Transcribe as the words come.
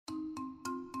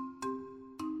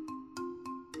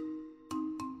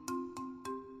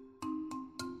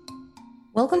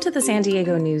Welcome to the San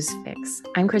Diego News Fix.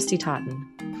 I'm Christy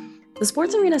Totten. The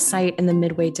sports arena site in the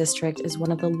Midway District is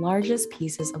one of the largest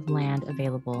pieces of land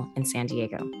available in San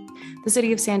Diego. The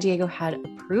city of San Diego had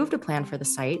approved a plan for the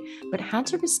site, but had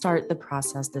to restart the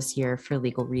process this year for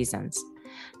legal reasons.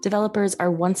 Developers are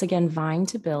once again vying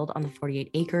to build on the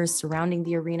 48 acres surrounding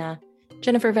the arena.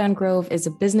 Jennifer Van Grove is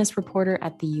a business reporter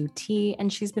at the UT,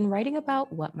 and she's been writing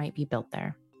about what might be built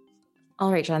there.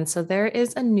 All right, Jen. So there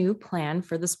is a new plan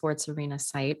for the sports arena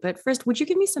site. But first, would you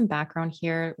give me some background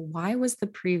here? Why was the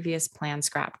previous plan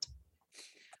scrapped?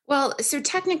 Well, so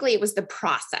technically it was the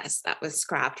process that was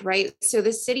scrapped, right? So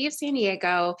the city of San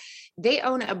Diego, they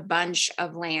own a bunch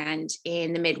of land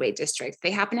in the Midway district.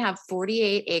 They happen to have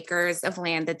 48 acres of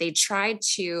land that they tried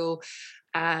to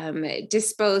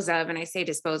dispose of, and I say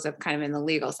dispose of kind of in the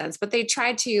legal sense, but they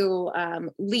tried to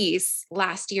lease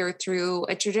last year through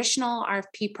a traditional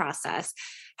RFP process.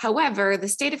 However, the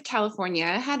state of California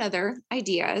had other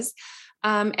ideas.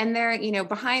 And they're, not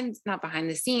behind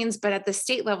the scenes, but at the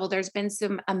state level, there's been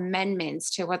some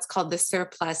amendments to what's called the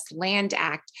Surplus Land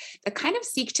Act that kind of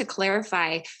seek to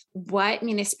clarify what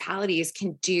municipalities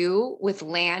can do with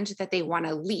land that they want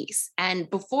to lease. And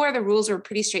before, the rules were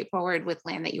pretty straightforward with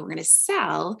land that you were going to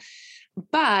sell.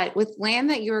 But with land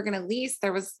that you were going to lease,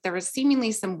 there was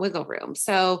seemingly some wiggle room.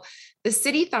 So the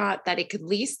city thought that it could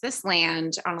lease this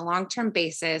land on a long-term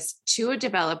basis to a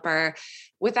developer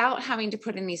without having to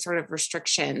put any sort of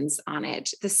restrictions on it.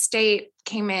 The state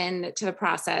came in to the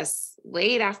process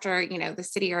late after, the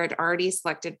city had already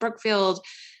selected Brookfield,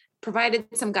 provided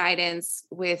some guidance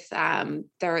with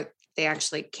they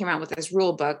actually came out with this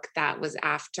rule book that was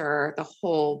after the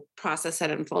whole process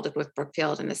had unfolded with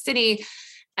Brookfield and the city.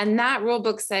 And that rule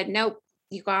book said, nope,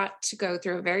 you got to go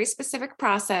through a very specific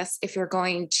process if you're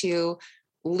going to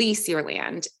lease your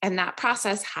land. And that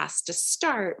process has to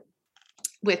start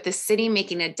with the city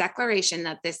making a declaration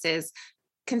that this is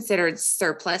considered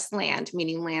surplus land,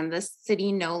 meaning land the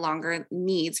city no longer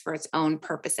needs for its own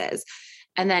purposes.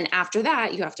 And then after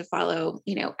that, you have to follow,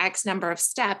 X number of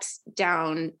steps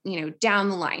down the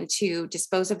line to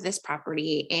dispose of this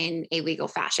property in a legal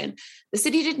fashion. The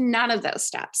city did none of those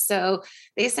steps. So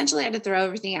they essentially had to throw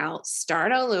everything out,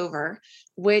 start all over,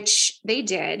 which they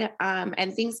did.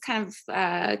 And things kind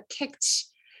of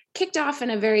kicked off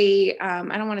in a very, I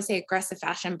don't want to say aggressive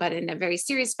fashion, but in a very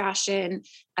serious fashion.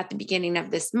 At the beginning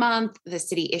of this month, the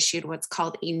city issued what's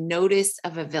called a notice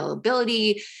of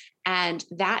availability. And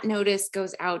that notice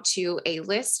goes out to a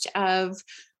list of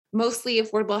mostly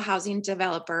affordable housing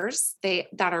developers that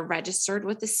are registered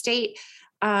with the state.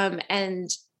 And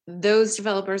those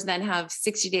developers then have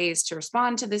 60 days to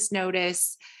respond to this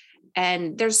notice.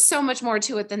 And there's so much more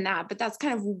to it than that, but that's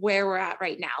kind of where we're at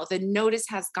right now. The notice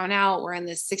has gone out. We're in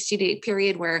this 60-day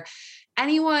period where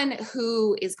anyone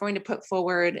who is going to put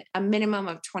forward a minimum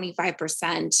of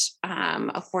 25%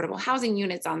 affordable housing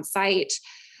units on site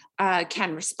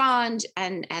can respond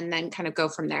and then kind of go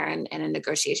from there in a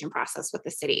negotiation process with the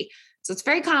city. So it's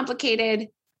very complicated,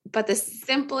 but the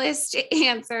simplest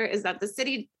answer is that the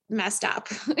city messed up.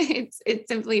 It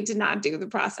simply did not do the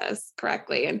process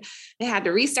correctly, and they had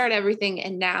to restart everything.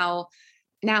 And now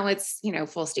it's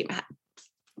full steam ahead.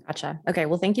 Gotcha. Okay.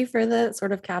 Well, thank you for the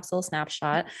sort of capsule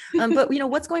snapshot. But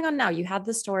what's going on now? You had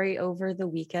the story over the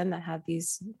weekend that had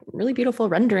these really beautiful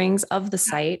renderings of the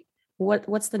site.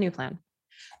 What's the new plan?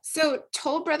 So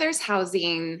Toll Brothers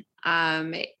Housing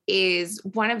is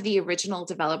one of the original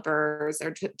developers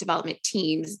or development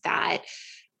teams that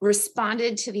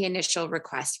responded to the initial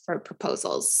request for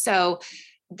proposals. So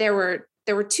there were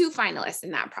two finalists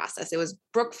in that process. It was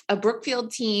a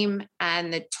Brookfield team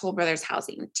and the Toll Brothers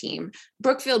Housing team.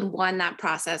 Brookfield won that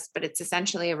process, but it's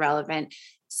essentially irrelevant.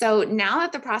 So now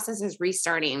that the process is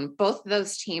restarting, both of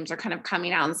those teams are kind of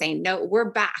coming out and saying, no,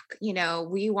 we're back.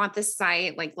 We want this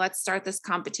site. Let's start this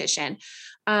competition.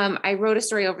 I wrote a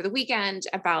story over the weekend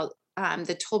about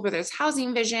the Toll Brothers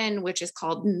Housing Vision, which is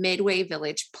called Midway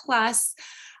Village Plus.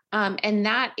 And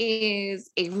that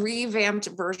is a revamped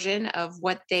version of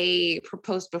what they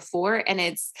proposed before. And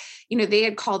it's, they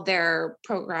had called their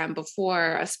program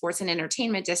before a sports and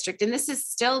entertainment district. And this is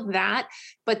still that,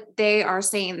 but they are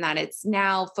saying that it's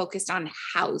now focused on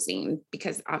housing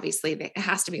because obviously it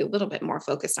has to be a little bit more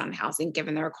focused on housing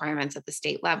given the requirements at the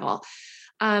state level.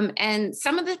 And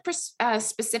some of the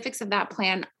specifics of that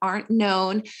plan aren't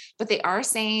known, but they are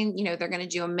saying, they're going to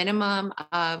do a minimum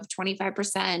of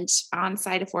 25%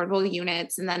 on-site affordable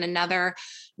units, and then another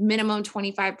minimum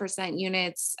 25%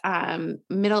 units,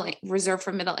 reserved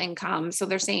for middle income. So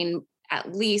they're saying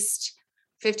at least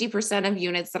 50% of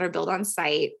units that are built on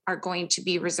site are going to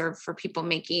be reserved for people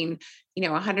making,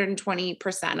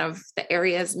 120% of the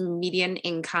area's median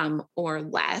income or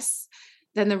less.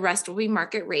 Then the rest will be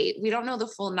market rate. We don't know the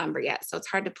full number yet, so it's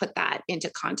hard to put that into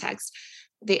context.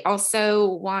 They also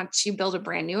want to build a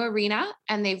brand new arena,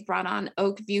 and they've brought on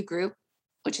Oakview Group,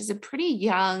 which is a pretty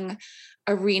young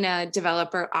arena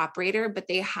developer operator, but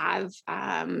they have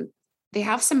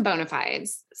some bona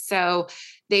fides. So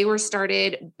they were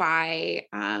started by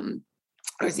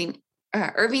Irving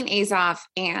Azoff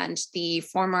and the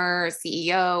former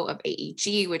CEO of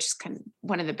AEG, which is kind of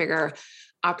one of the bigger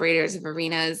operators of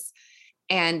arenas.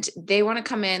 And they want to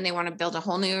come in, they want to build a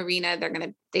whole new arena.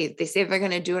 They say they're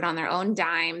going to do it on their own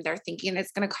dime. They're thinking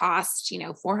it's going to cost,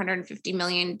 $450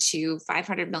 million to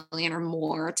 $500 million or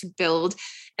more to build.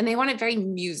 And they want it very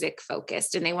music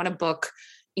focused, and they want to book,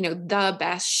 the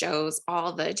best shows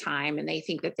all the time. And they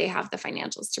think that they have the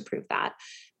financials to prove that.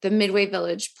 The Midway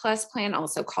Village Plus plan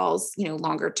also calls,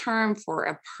 longer term for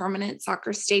a permanent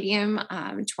soccer stadium,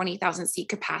 20,000 seat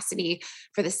capacity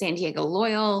for the San Diego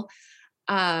Loyal.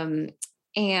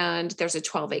 And there's a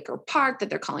 12-acre park that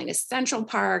they're calling a Central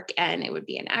Park, and it would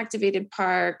be an activated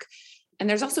park. And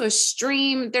there's also a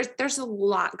stream. There's a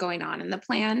lot going on in the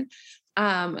plan.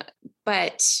 But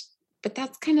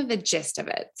that's kind of the gist of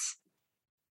it.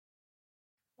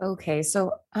 Okay.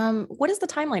 So what is the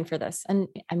timeline for this? And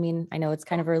I mean, I know it's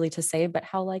kind of early to say, but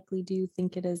how likely do you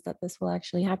think it is that this will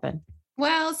actually happen?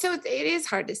 Well, so it is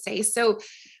hard to say. So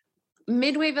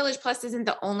Midway Village Plus isn't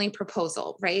the only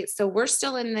proposal, right? So we're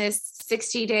still in this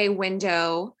 60-day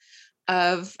window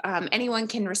of anyone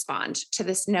can respond to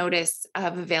this notice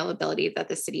of availability that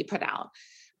the city put out.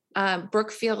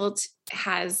 Brookfield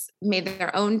has made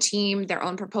their own team, their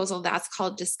own proposal. That's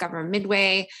called Discover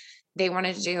Midway. They want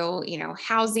to do,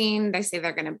 housing. They say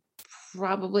they're going to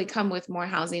probably come with more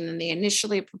housing than they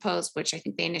initially proposed, which I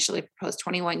think they initially proposed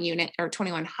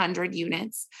 2,100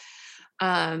 units.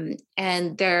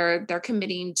 And they're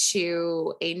committing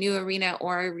to a new arena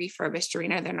or a refurbished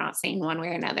arena. They're not saying one way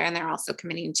or another. And they're also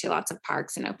committing to lots of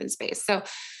parks and open space. So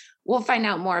we'll find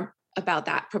out more about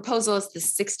that proposal as the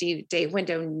 60-day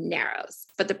window narrows.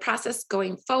 But the process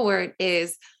going forward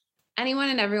is anyone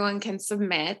and everyone can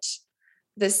submit.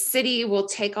 The city will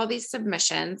take all these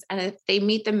submissions, and if they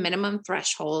meet the minimum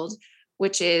threshold,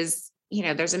 which is,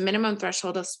 there's a minimum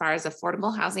threshold as far as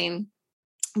affordable housing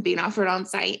being offered on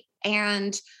site,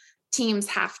 and teams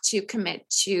have to commit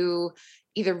to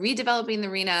either redeveloping the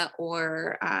arena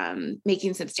or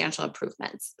making substantial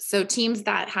improvements. So teams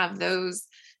that have those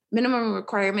minimum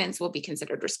requirements will be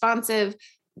considered responsive.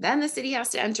 Then the city has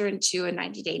to enter into a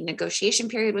 90-day negotiation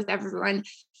period with everyone.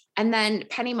 And then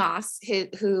Penny Moss,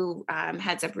 who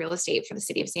heads up real estate for the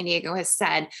city of San Diego, has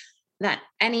said that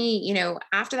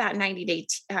after that 90-day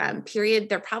period,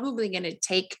 they're probably going to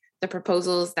take the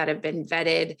proposals that have been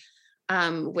vetted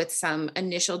with some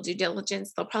initial due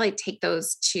diligence. They'll probably take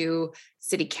those to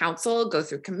city council, go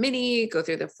through committee, go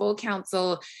through the full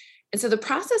council. And so the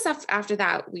process after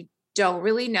that, we don't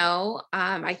really know.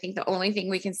 I think the only thing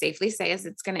we can safely say is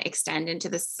it's going to extend into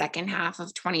the second half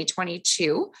of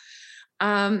 2022.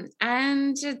 And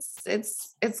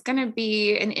it's going to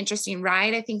be an interesting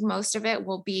ride. I think most of it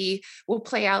will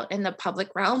play out in the public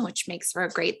realm, which makes for a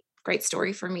great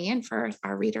story for me and for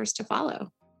our readers to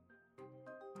follow.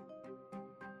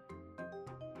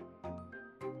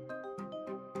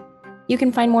 You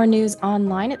can find more news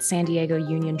online at san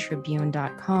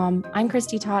diegouniontribune.com. I'm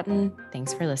Christy Totten.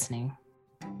 Thanks for listening.